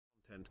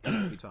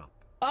and keep it up.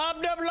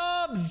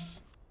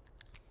 OBDOLBOS!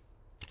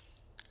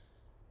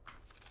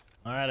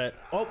 Alright,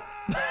 oh!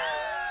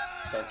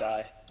 Don't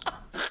die.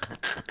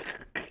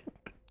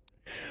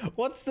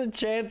 What's the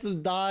chance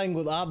of dying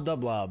with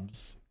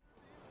OBDOLBOS?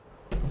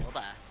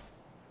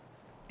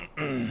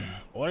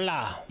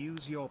 Hola!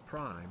 Use your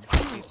Prime,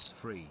 it's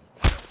free.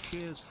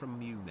 Cheers from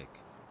Munich.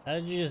 How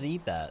did you just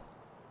eat that?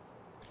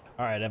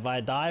 Alright, if I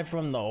die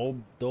from the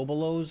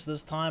OBDOLBOS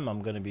this time,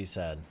 I'm gonna be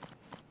sad.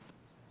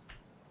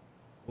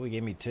 Oh, he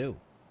gave me 2.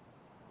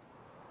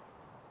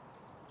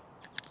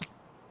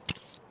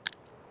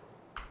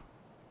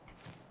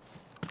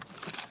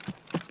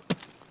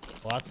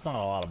 Well, that's not a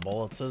lot of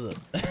bullets, is it?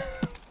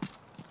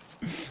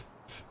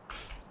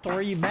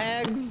 3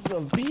 bags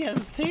of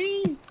PST?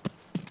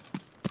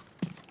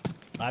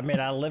 I mean,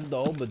 I lived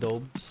the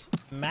OBDOLBOS.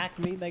 Mac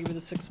me, thank you for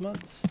the 6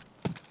 months.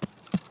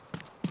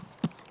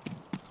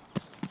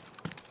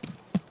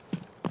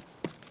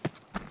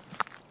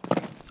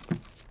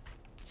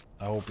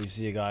 I hope we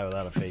see a guy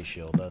without a face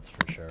shield, that's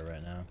for sure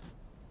right now.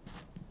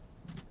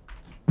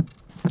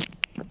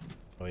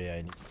 Oh yeah,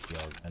 I need to be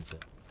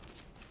augmented.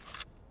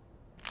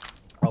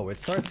 Oh, it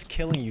starts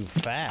killing you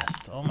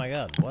fast. Oh my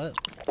god, what?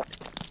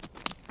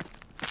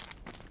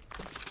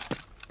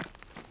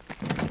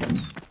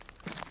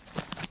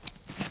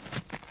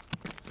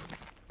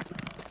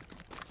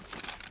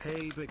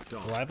 Hey, big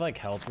dog. Do I have like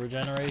health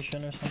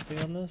regeneration or something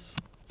on this?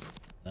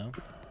 No?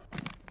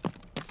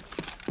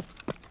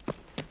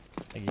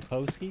 Thank you,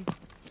 Posky.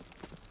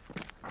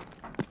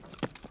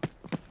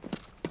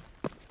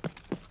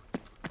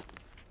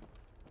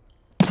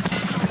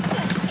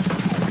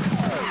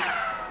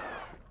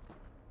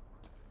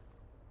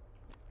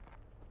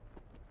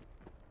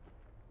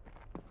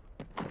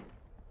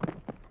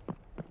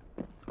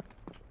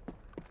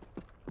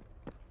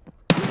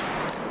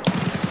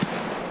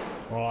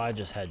 Well, I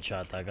just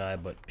headshot that guy,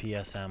 but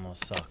PS ammo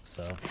sucks,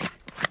 so.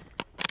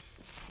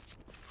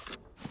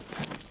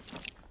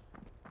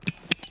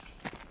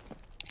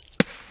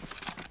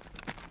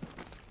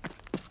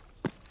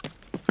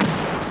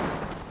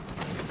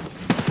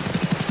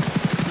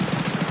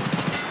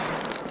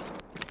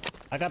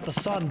 I got the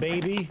sun,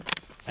 baby.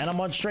 And I'm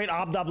on straight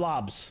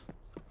OBDOLBOS.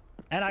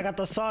 And I got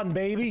the sun,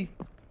 baby.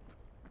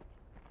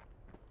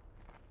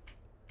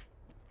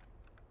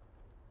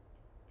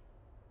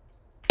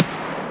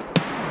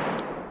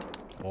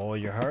 Oh,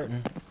 you're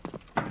hurting.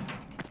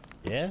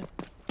 Yeah?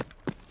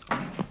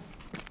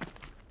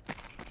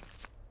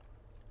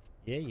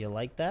 Yeah, you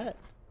like that?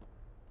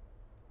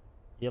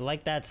 You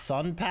like that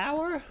sun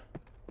power?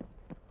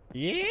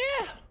 Yeah?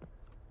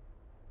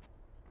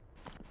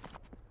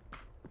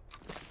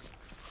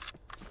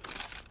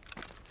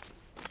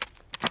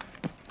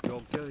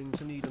 You're going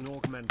to need an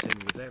augmenting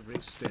with every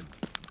stim.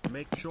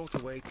 Make sure to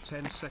wait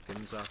 10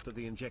 seconds after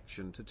the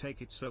injection to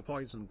take it so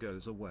poison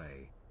goes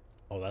away.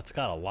 Oh, that's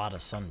got a lot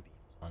of sunbeams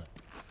on it.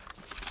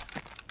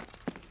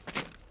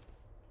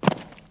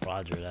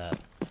 Roger that.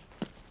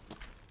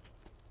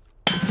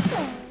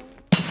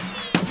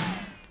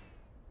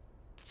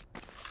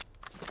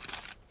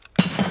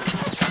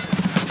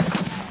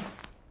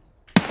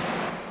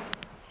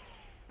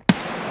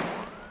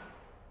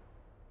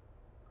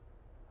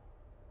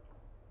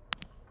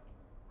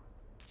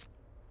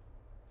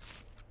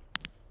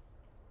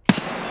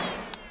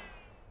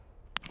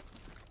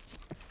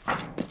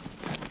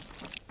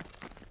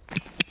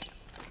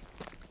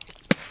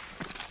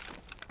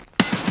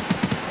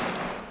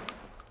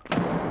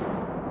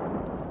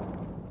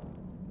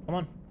 Come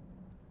on.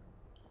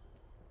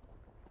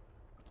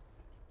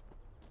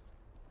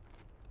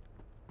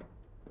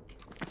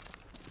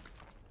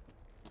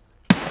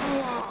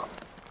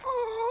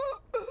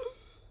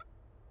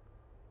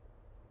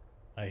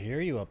 I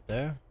hear you up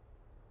there.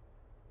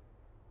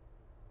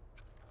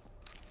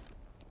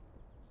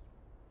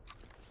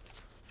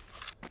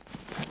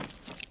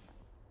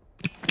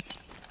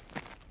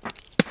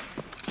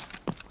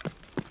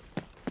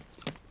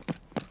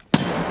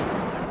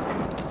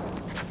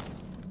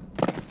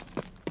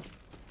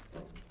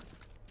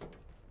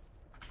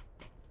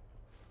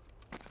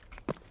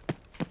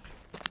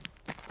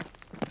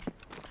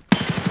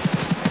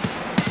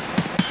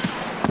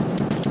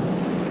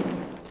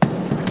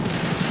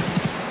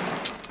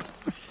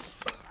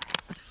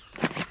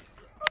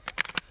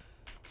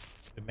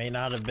 May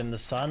not have been the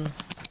sun,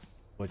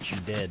 but you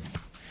did.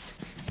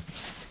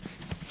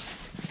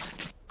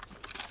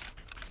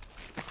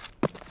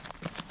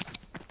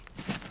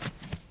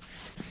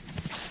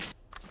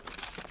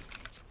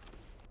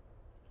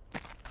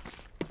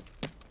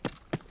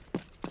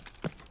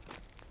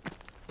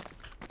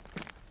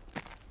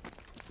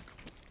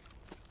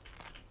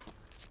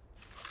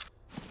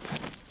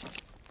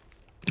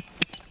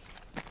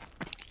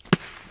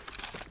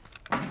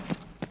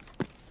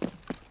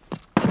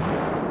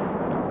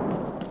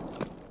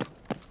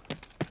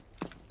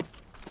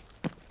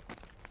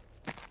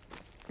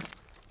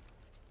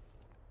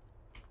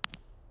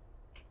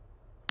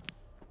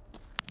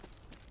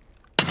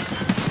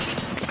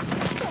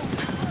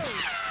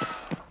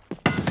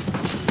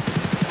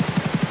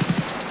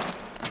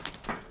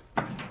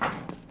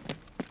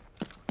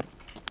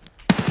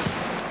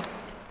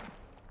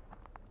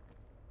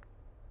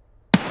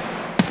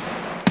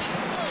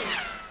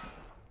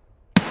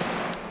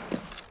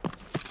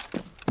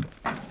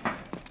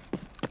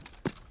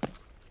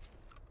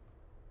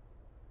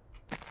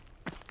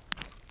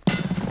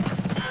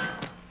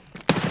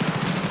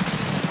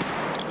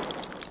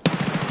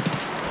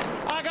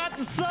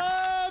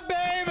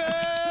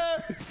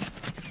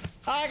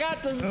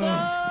 got the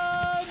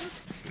sun!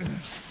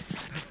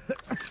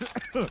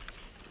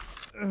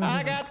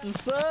 I got the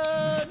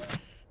sun!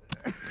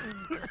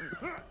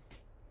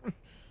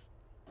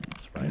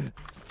 That's right.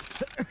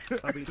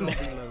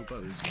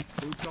 OBDOLBOS,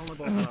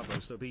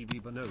 OBDOLBOS,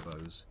 OBB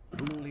bonobos,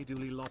 Boolly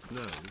Dooley Lock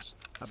Nose,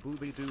 a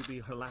Booby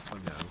Dooby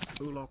Jalapeno,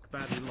 Oolok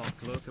Baddy Lock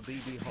Look a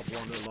BB Hob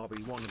One a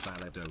Lobby One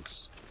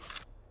Balados.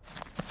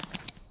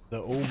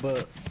 The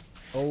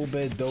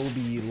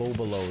Obidobi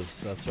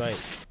Lobalos, that's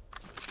right.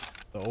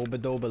 The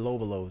Obidobi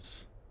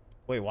Lobalos.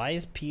 Wait, why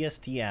is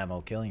PST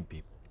ammo killing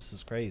people? This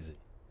is crazy.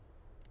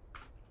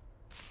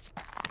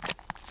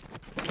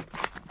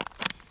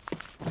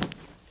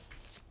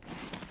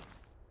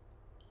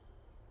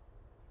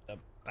 The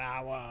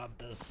power of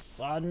the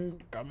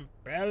sun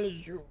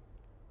compels you.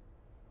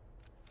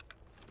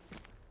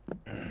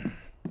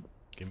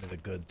 Give me the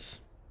goods.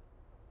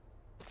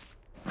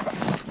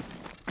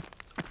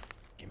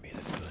 Give me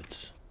the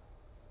goods.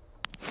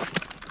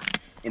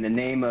 In the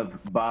name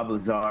of Bob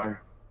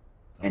Lazar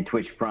and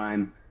Twitch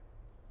Prime,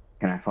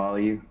 can I follow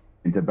you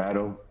into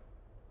battle?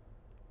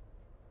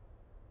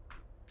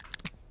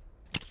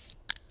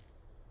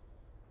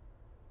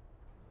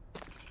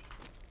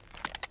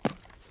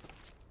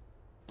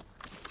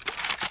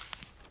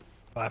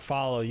 By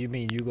follow, you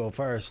mean you go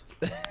first.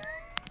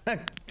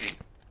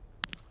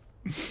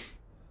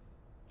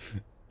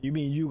 You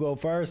mean you go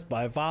first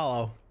by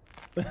follow.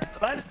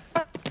 What?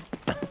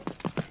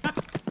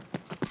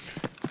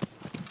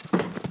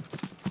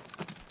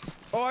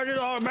 Oh, I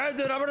just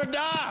augmented, I'm gonna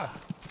die!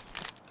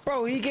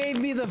 Bro, he gave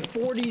me the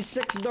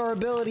 46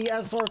 durability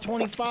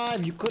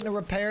SR25. You couldn't have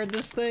repaired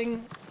this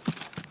thing?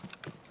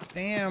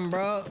 Damn,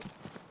 bro.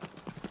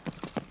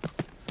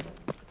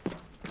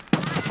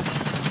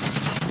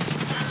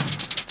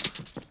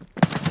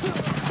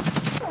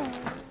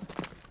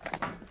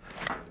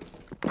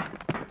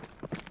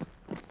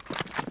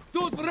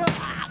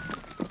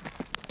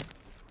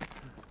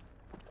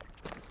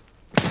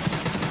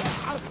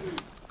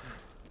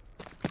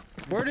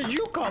 Where did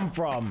you come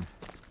from?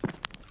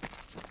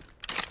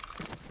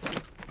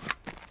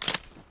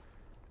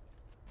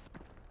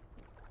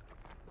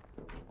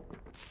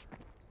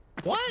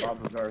 What?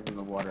 Bob Lazar's in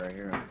the water, I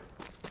hear him.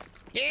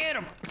 Get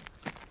him!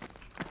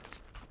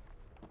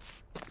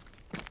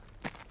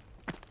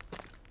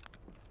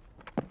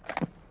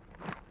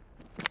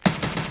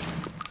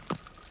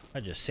 I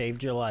just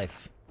saved your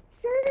life.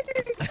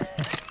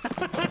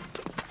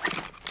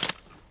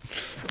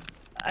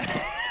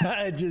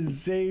 I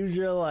just saved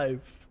your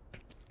life.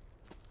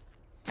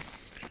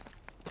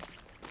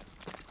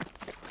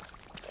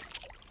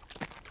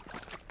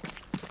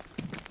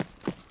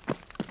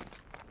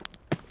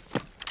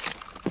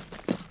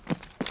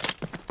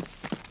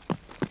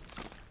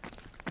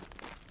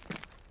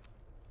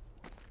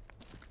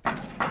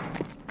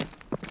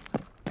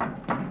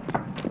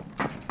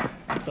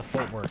 Look at the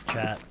footwork,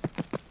 chat.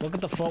 Look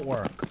at the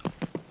footwork.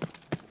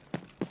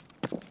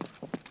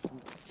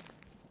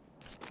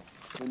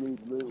 We need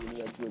loot when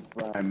you got Twitch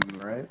Prime,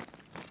 right?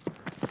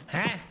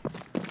 Huh?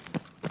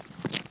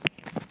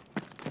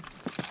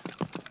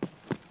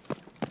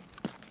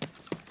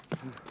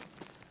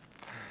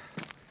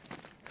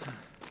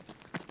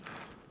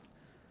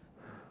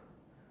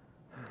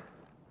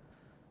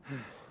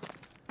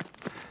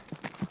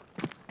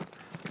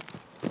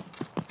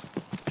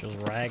 Just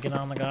ragging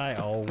on the guy?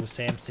 Oh,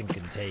 Samson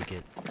can take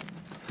it.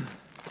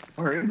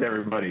 Where is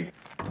everybody?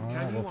 Oh,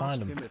 Can we'll you find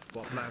ask him. him if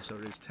Bob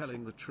Lazar is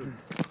telling the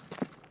truth?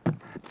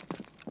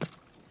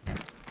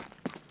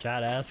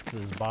 Chat asks,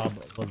 is Bob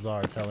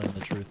Lazar telling the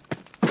truth?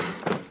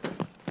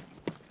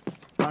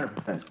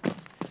 100%.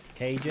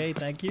 KJ,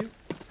 thank you.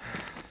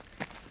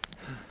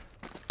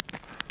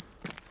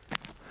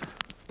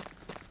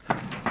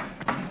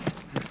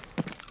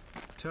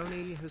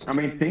 Tony has I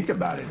mean, turned think into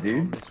about the it,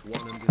 villain dude. on this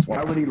one and is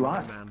Why would he watching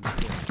lie? the man's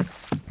book.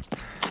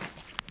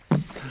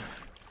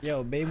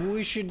 Yo, maybe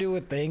we should do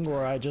a thing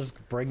where I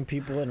just bring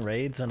people in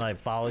raids and I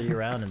follow you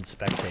around and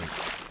spectate.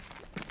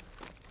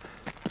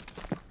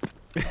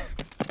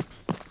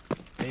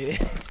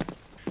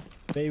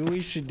 Maybe we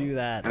should do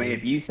that. I mean, dude.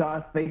 if you saw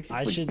a spaceship,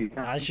 I would you do should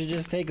something?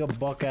 just take a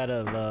book out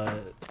of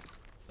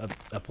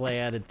a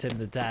play out of Tim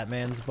the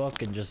Tatman's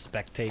book and just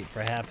spectate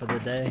for half of the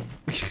day.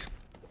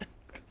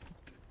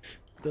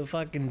 The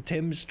fucking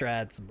Tim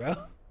strats, bro.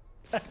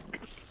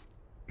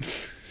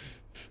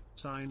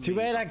 Sign Too me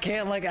bad up. I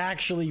can't like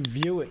actually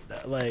view it.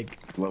 Like,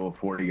 It's level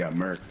 40 got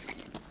murked.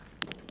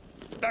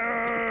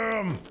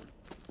 damn.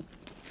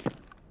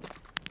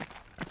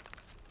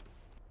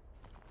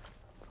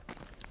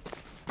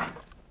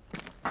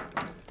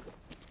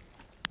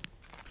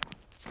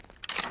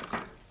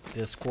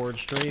 Discord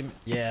stream?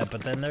 Yeah,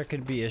 but then there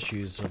could be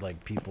issues with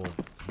like people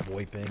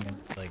VoIPing and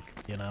like,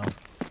 you know.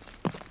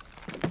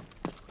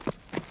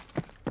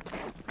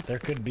 There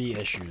could be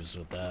issues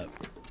with that.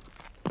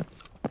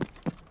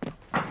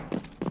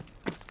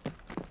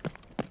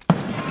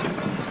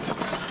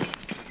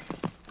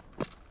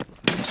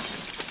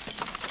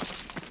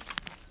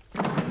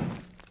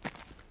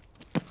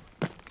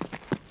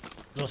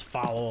 Just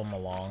follow them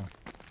along.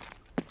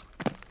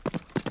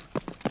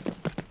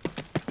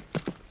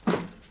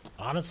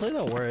 Honestly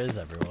though, where is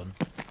everyone?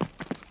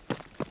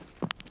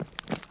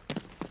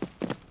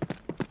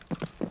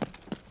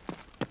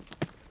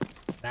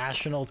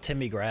 National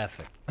Timmy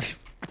Graphic.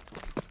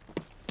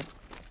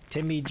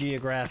 Timmy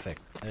Geographic.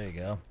 There you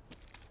go.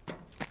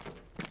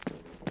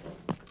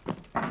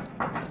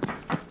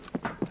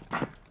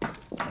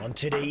 On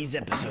today's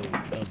episode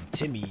of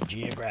Timmy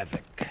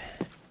Geographic,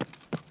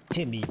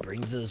 Timmy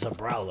brings us a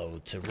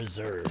Bralo to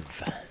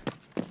reserve.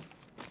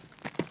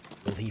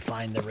 Will he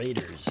find the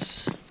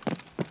raiders?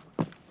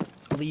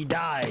 Will he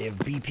die of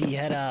BP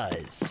head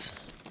eyes?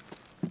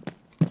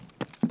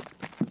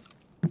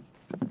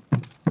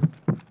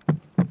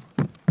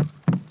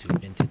 Tune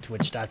into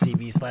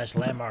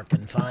twitch.tv/landmark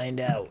and find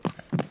out.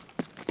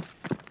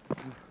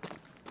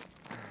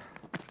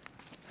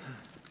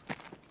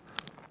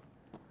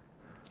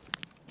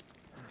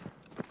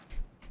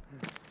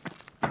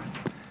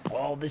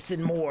 All this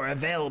and more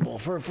available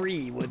for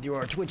free with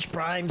your Twitch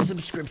Prime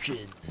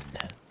subscription.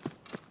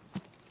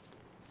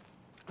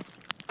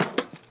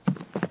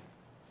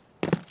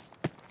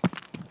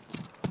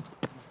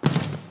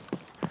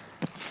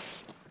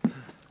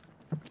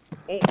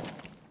 Oh,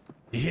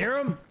 you hear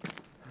him?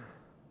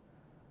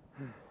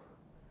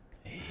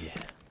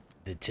 Yeah,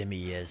 the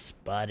Timmy has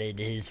spotted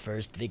his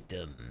first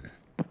victim.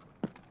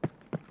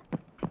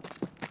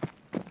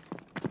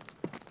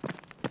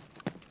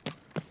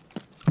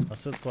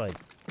 Unless it's like...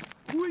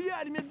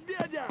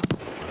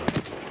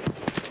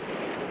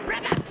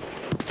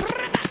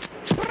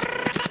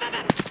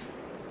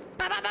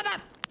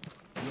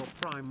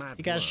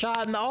 He got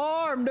shot in the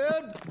arm, dude.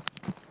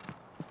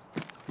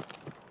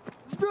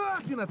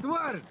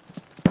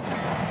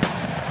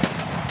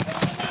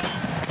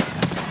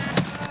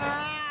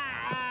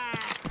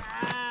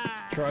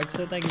 Troy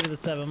said thank you for the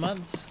 7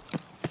 months.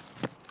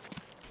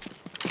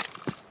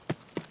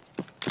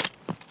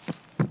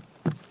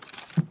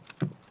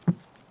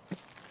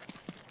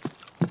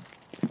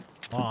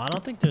 Oh, I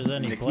don't think there's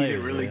any Nikita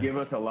players really here. give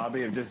us a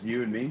lobby of just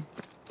you and me?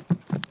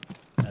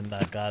 And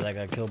that guy that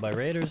got killed by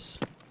raiders.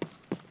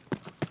 I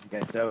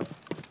guess so.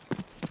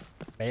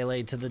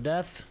 Melee to the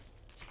death.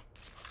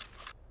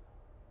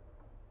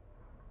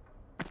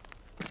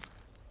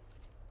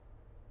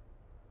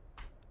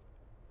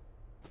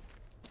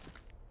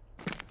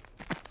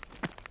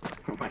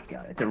 Oh my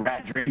god, it's a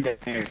rat dream down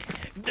here.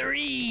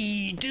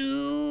 3,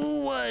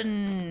 2,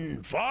 1,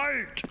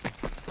 fart!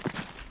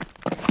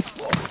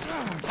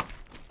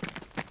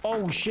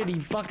 Oh shit, he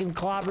fucking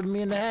clobbered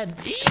me in the head.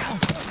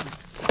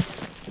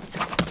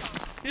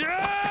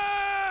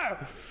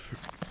 Yeah!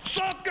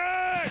 Suck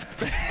it!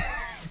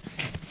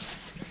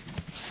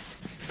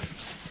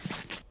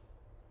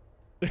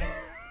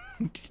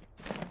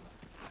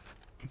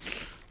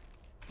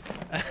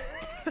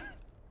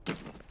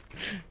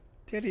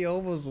 Dude, he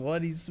almost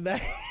won. He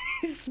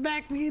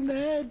smacked me in the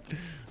head.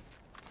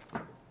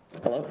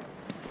 Hello?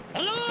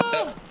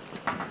 Hello!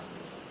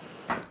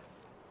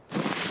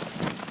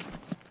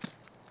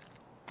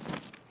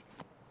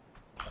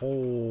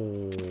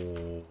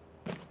 Oh.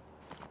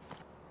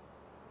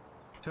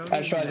 I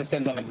just tried to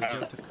send them a Go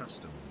card. to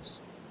customs.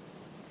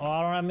 Oh,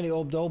 I don't have any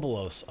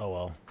OBDOLBOS. Oh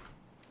well.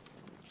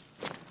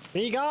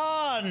 Be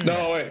gone!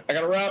 No, wait. I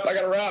gotta wrap. I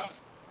gotta wrap.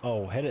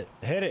 Oh, hit it.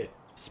 Hit it.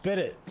 Spit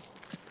it.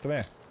 Come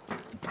here.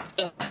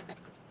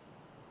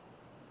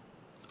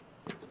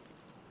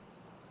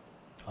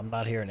 I'm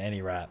not hearing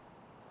any rap.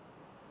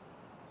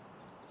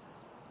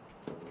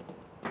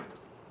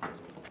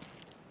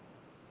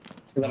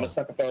 Because I'm a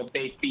sucker for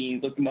baked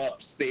beans. Look them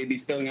up. They'd be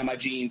spilling on my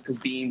jeans because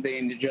beans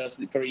ain't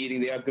just for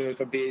eating. They are good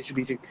for binge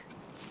eating.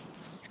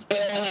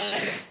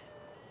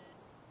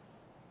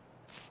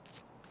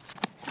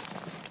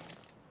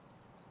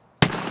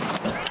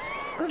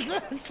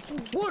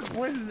 What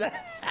was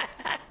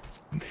that?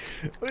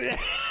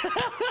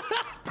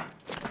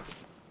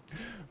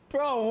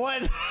 Bro,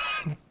 what?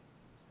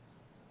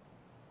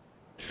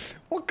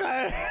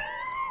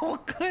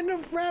 What kind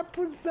of rap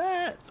was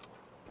that?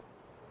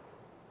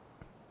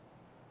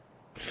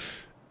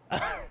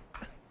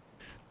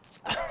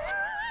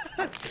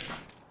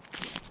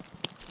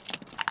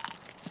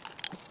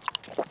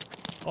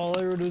 All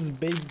I heard was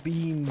baked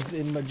beans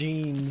in my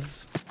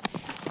jeans.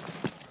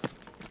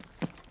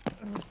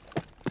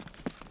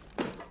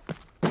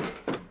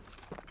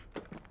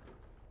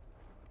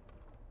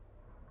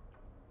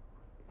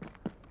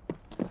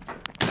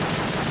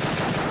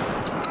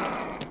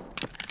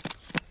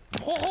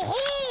 Ho ho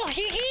ho!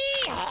 Hee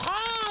hee! Ha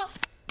ha!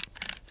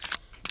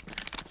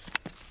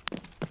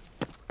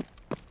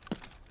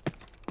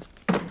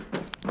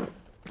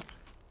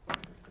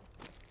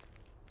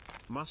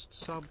 Must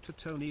sub to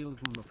Tony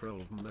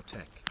the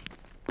Tech.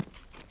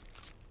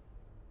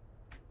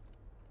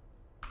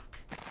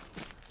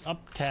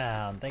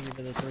 Uptown, thank you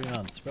for the 3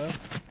 months, bro.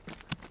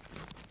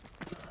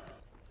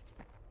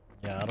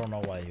 Yeah, I don't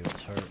know why he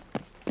was hurt.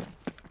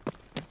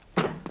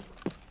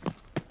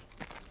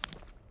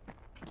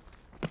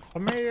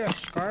 Come here,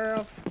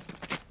 Scarf.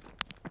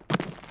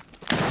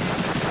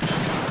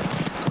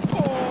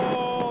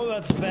 Oh,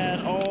 that's bad.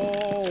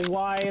 Oh,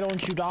 why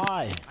don't you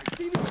die?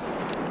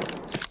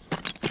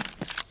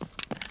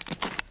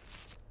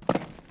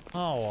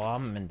 Oh, well,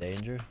 I'm in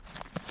danger.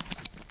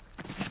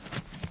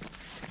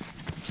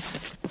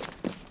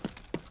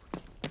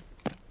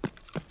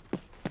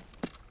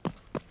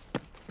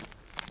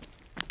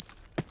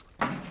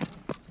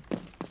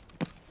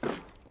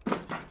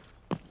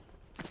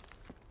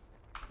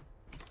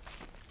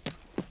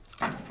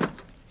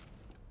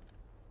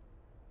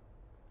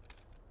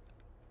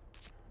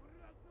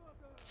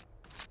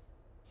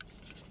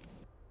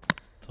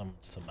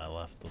 Someone's to my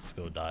left. Let's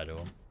go die to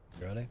him.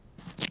 You ready?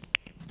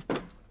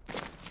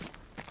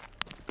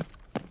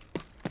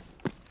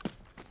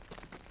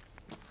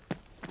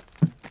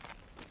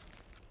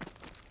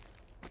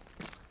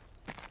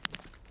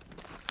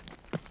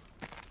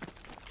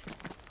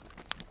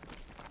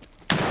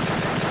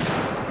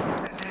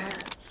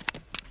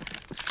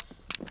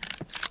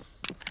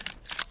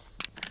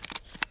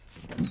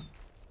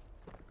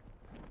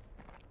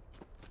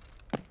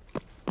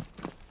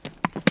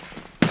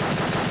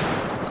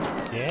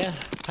 Yeah?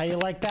 How you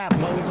like that,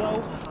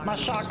 bozo? My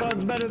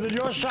shotgun's better than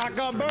your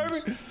shotgun,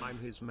 baby! I'm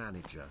his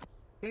manager.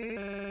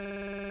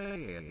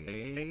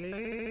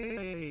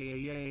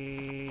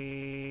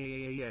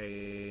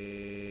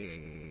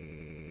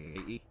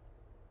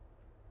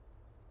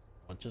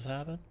 What just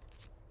happened?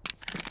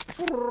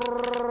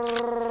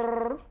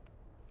 Oh,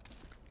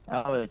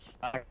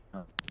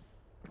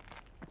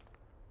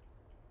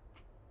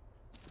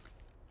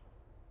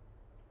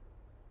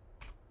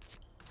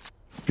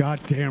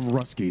 Goddamn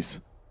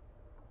Ruskies.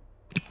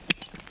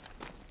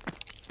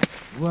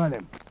 run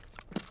him.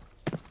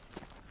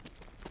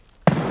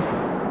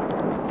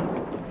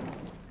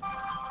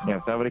 Yeah,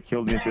 if that would have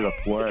killed me through the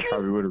floor, I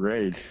probably would have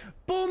raged.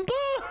 Boom, boom!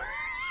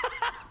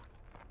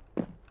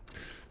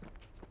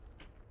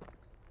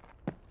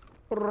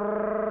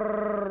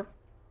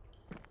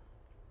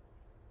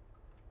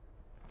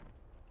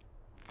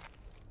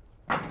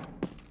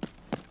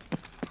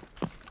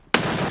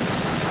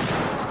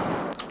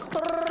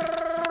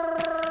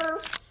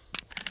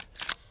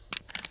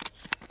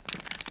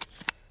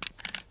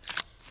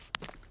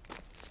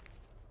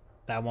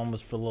 That one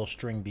was for little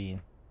string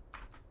bean.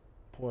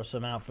 Pour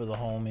some out for the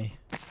homie.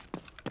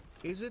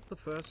 Is it the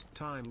first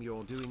time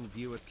you're doing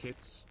viewer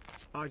kits?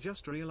 I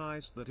just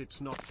realized that it's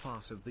not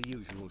part of the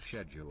usual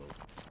schedule.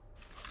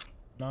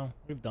 No,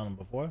 we've done them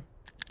before.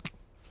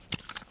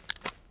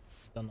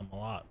 Done them a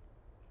lot.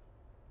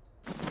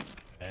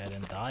 I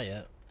didn't die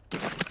yet.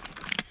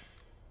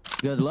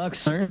 Good luck,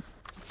 sir.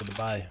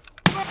 Goodbye.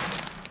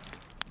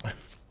 Prime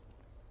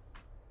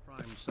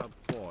sub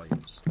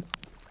boys.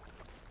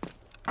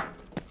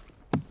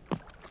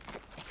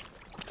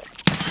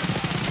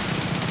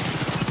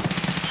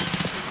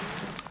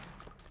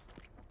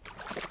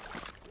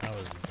 That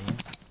was mean.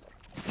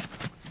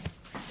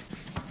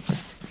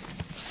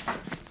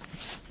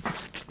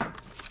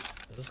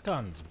 This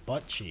gun's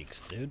butt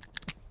cheeks, dude.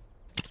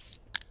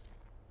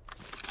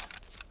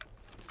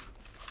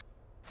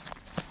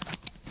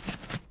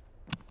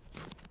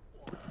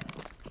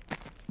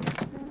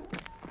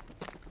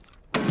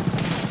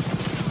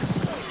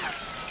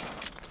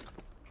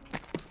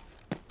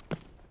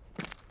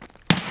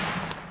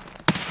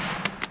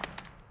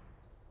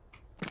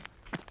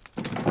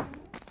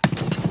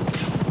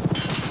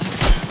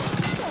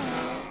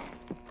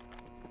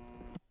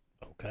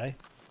 Okay.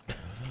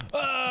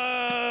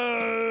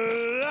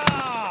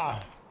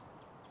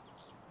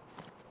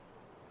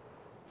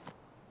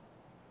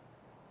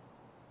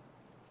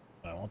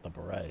 I want the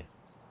beret.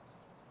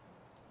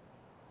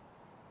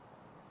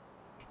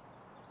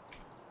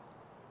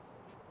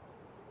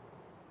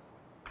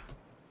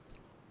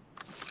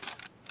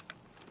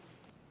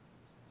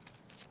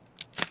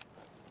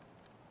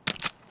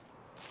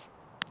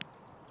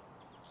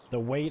 The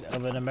weight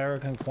of an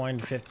American coin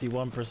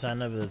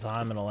 51% of the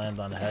time it'll land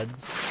on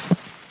heads.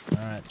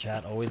 Alright,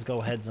 chat, always go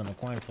heads on a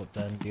coin flip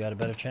then. You got a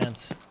better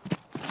chance.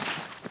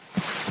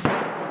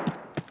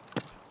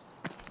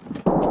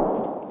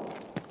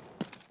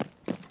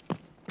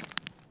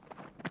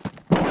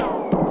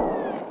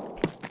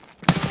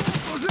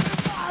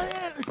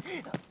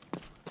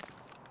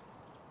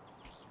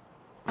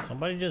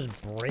 Somebody just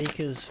break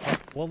his...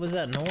 What was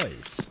that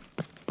noise?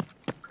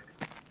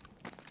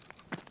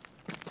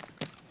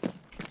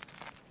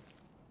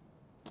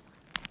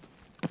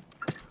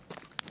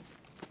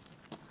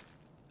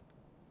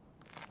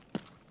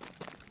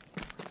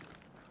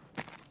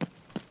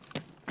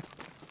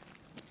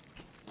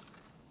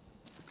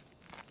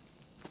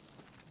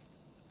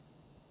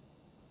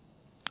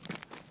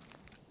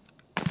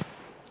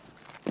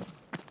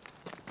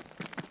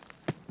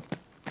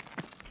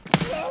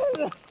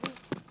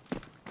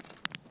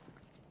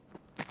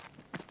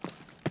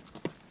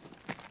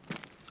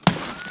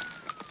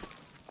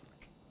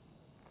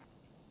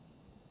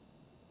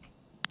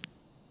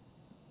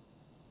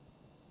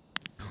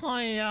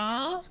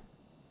 Hiya.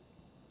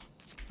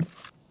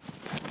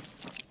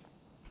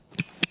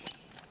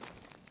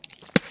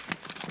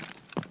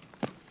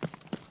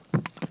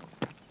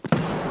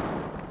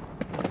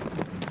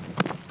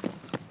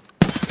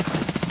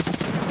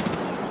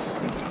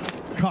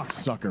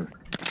 Cocksucker.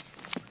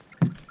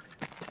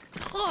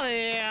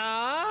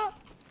 Hiya.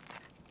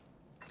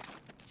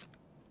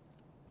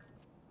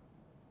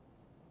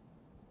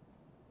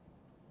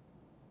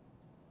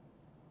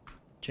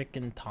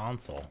 chicken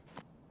tonsil.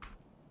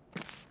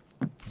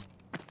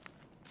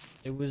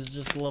 It was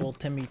just little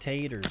Timmy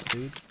Taters,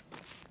 dude.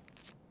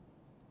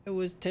 It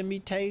was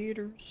Timmy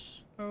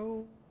Taters.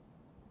 Oh.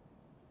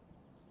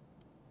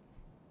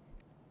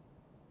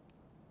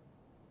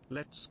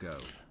 Let's go.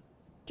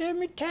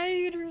 Timmy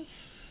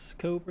Taters.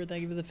 Cooper,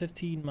 thank you for the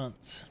 15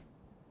 months.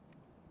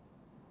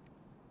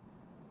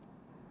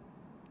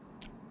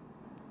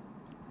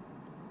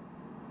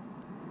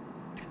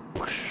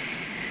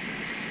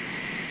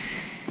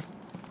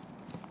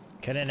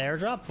 Can an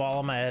airdrop fall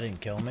on my head and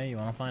kill me? You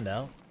wanna find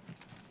out?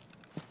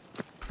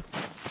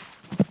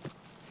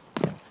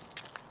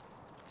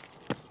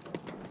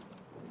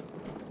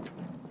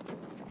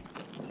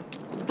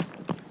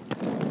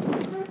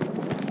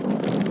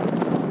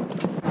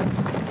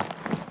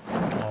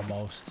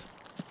 Almost.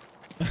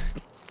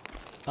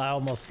 I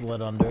almost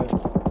slid under it.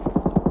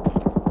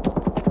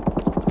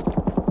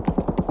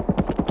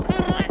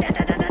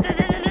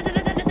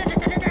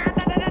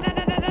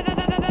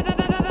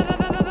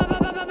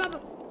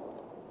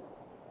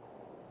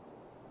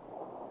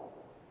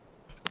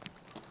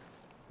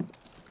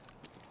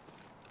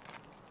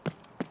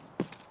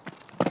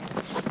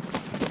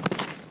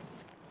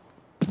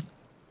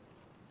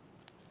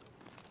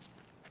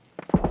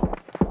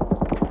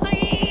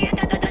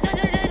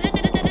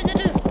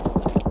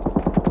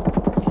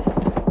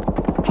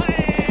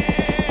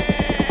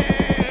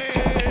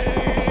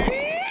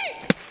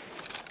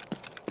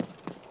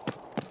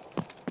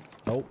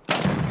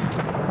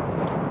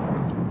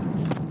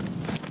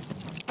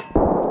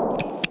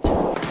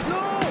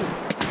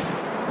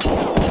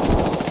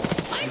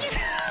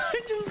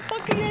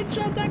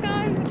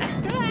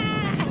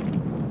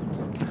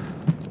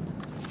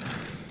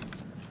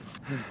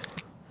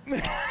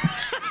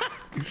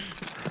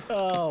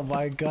 Oh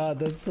my god,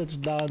 that's such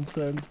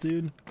nonsense,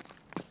 dude.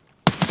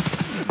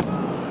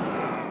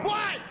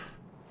 What?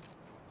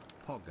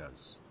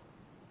 Poggers.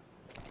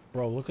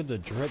 Bro, look at the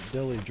drip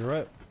dilly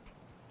drip.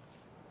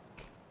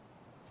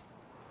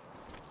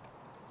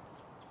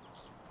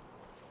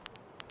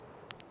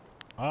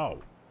 Oh.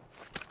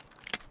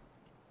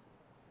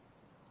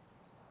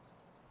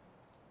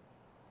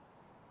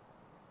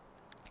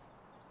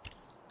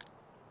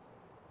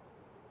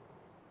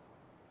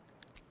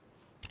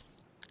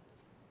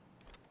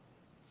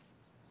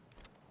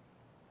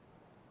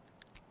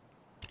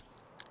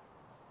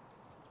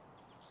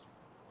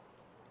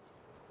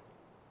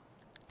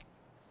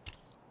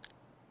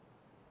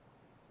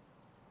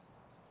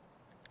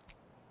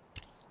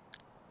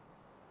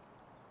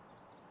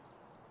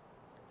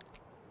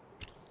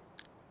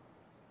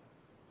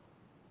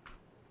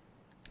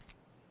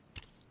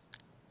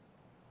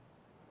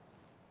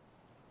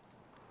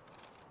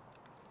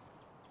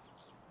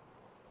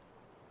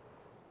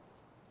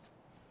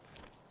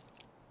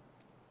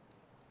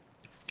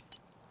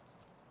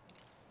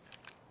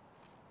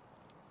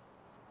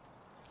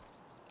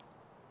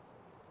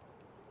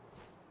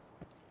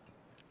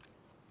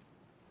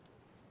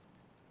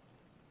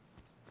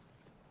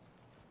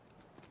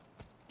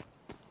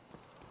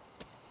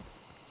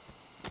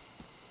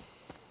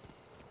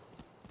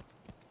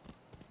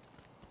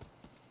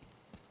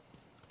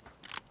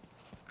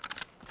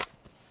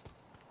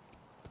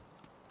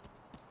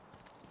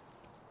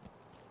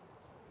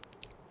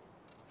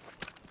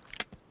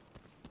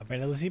 I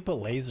mean, at least he put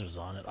lasers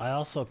on it. I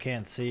also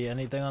can't see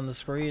anything on the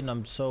screen.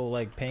 I'm so,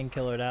 like,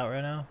 painkillered out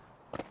right now.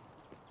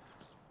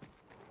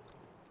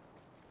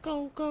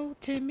 Go, go,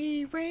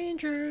 Timmy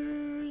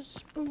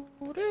Rangers.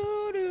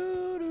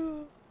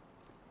 Boo-doo-doo-doo.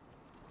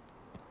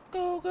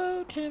 Go,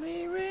 go,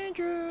 Timmy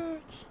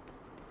Rangers.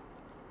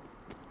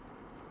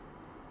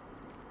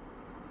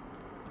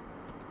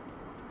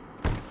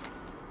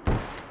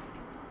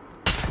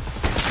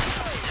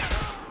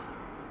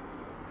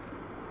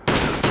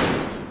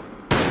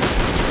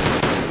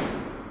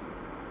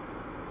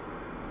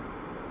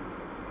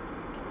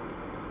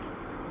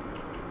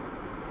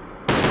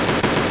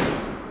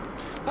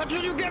 That's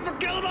what you get for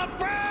killing my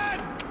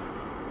friend!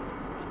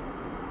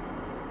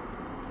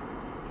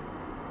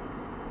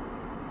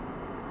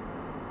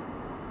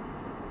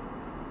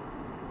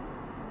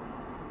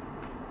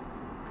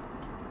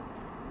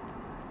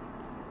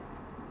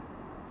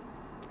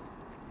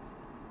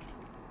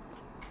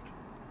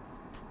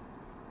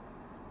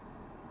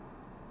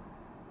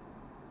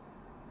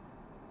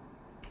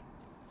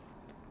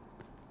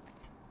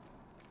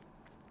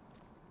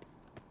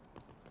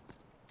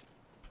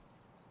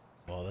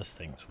 Well, this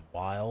thing's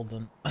wild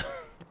and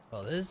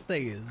well, this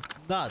thing is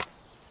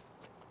nuts.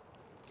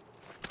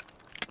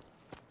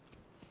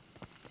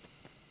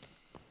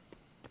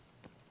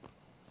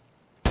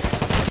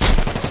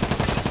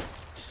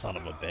 Son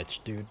of a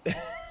bitch, dude. I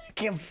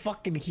can't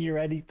fucking hear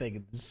anything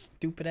in this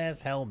stupid ass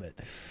helmet.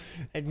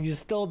 And you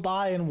still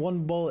die in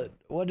one bullet.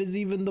 What is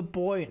even the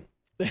point?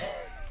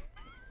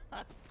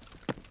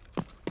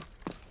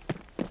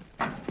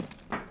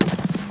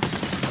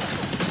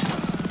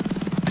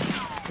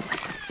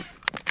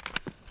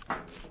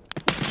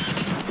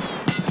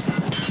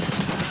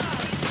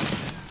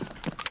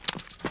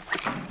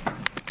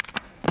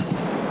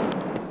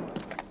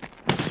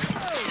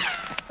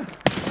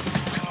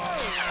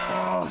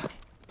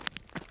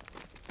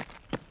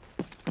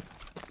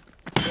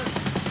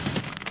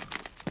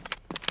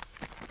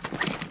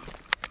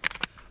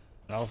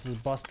 What else is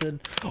busted?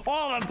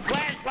 Oh, the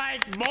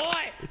flashlights,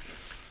 boy!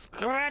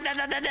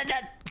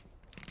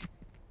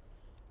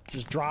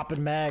 Just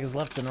dropping mags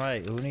left and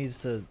right. Who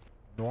needs to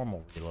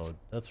normal reload?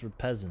 That's for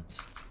peasants.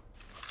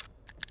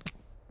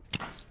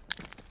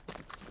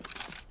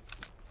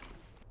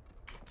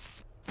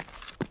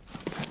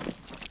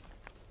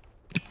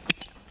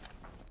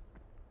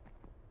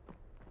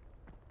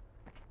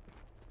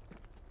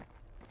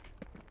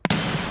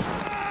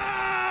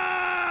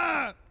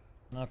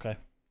 Okay.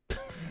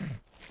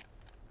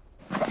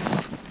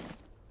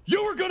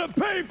 You were gonna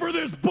pay for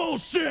this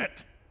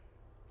bullshit!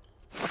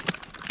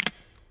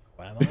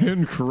 Wow, am I?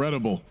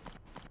 Incredible.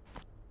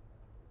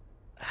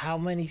 How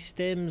many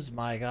stims,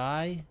 my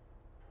guy?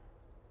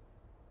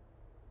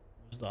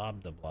 Where's the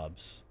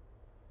OBDOLBOS?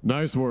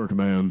 Nice work,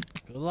 man.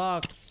 Good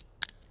luck.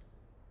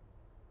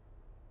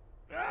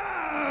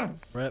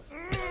 Rip.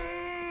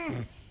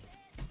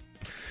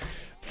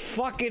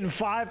 Fucking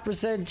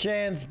 5%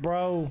 chance,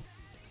 bro.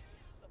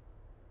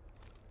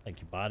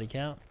 Like your body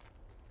count?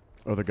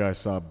 Other guy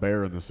saw a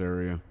bear in this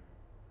area.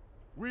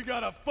 We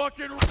got a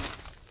fucking...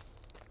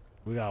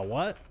 We got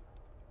what?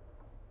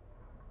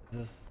 Is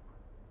this...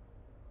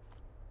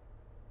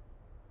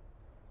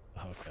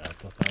 Okay, I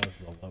thought that was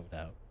the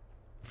loadout.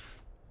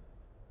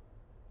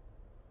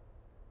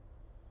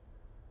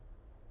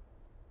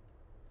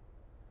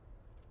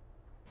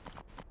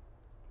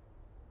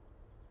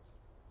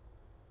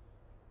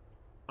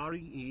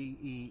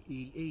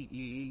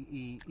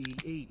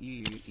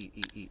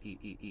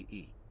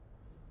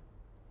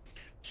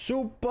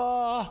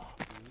 Super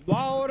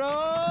water.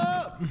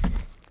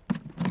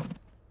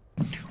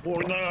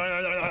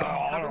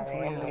 Haven't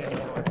really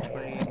enjoyed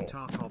playing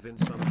Tarkov in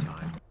some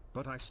time,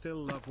 but I still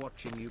love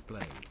watching you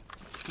play.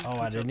 Oh,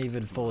 I didn't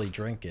even fully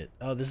drink it.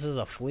 Oh, this is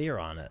a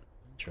FLIR on it.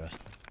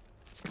 Interesting.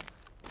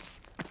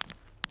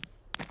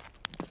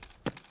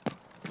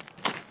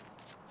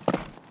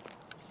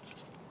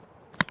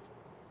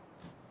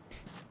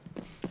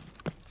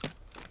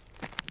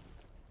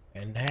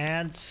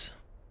 Enhance.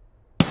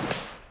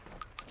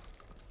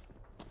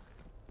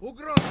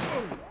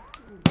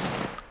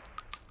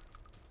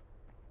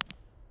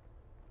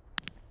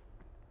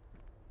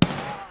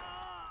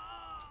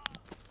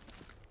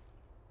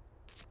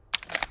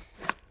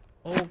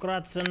 Oh,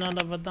 grazie none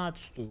of that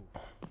too.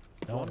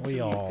 Don't we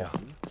all?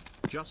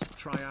 Just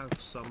try out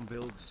some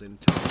builds in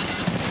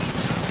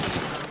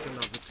Tarkov.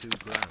 Another 2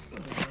 grand.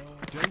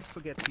 Don't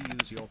forget to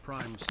use your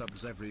Prime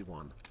subs,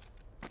 everyone.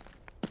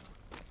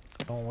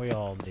 Don't we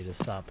all need to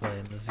stop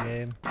playing this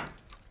game?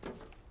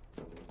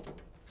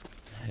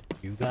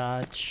 You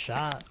got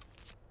shot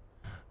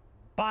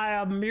by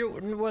a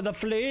mutant with a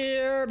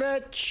FLIR,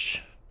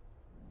 bitch.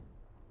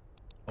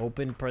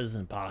 Open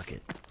prison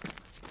pocket.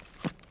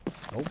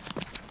 Nope.